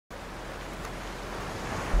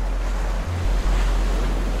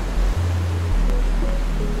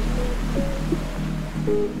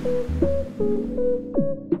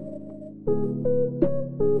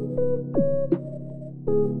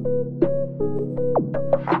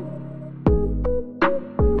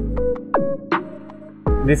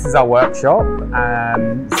This is our workshop.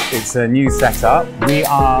 It's a new setup. We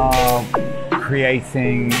are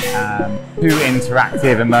creating 2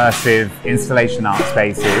 interactive, immersive installation art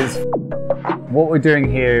spaces. What we're doing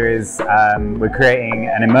here is we're creating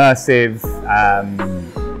an immersive,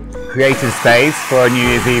 creative space for a New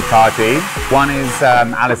Year's Eve party. One is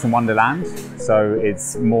Alice in Wonderland, so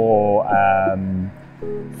it's more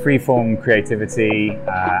freeform creativity,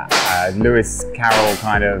 Lewis Carroll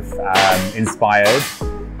kind of inspired.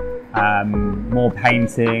 More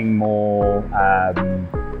painting, more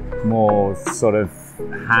sort of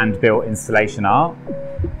hand-built installation art.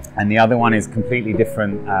 And the other one is completely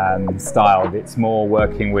different style. It's more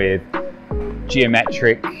working with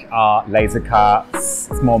geometric art, laser cuts.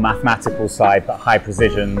 It's more mathematical side, but high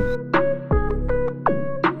precision.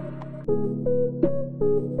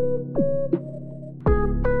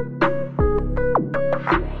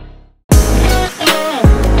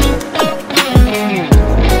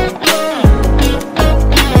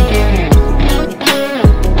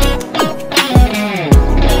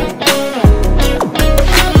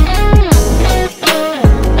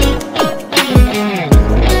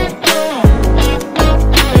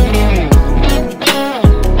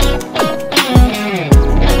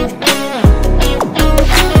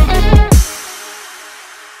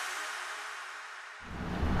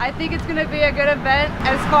 I think it's going to be a good event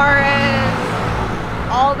as far as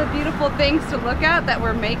all the beautiful things to look at that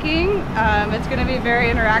we're making. It's going to be very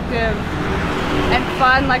interactive and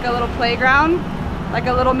fun, like a little playground, like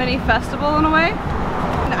a little mini festival in a way.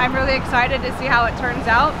 And I'm really excited to see how it turns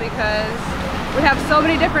out because we have so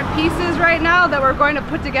many different pieces right now that we're going to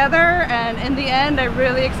put together, and in the end I'm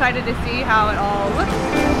really excited to see how it all looks.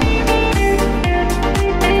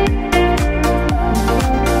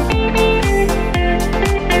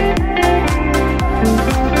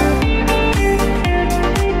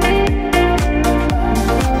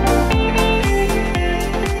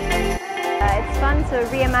 To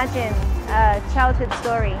reimagine a childhood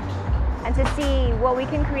story and to see what we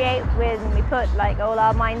can create when we put like all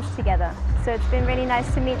our minds together. So it's been really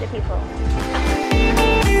nice to meet the people.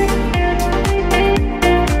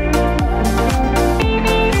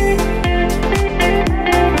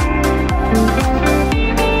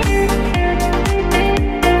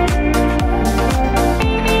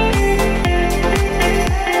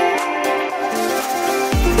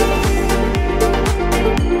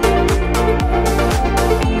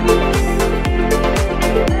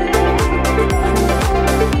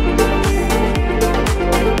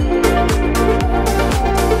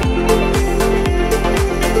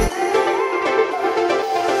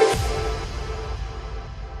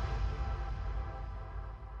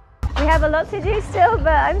 We have a lot to do still, but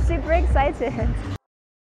I'm super excited.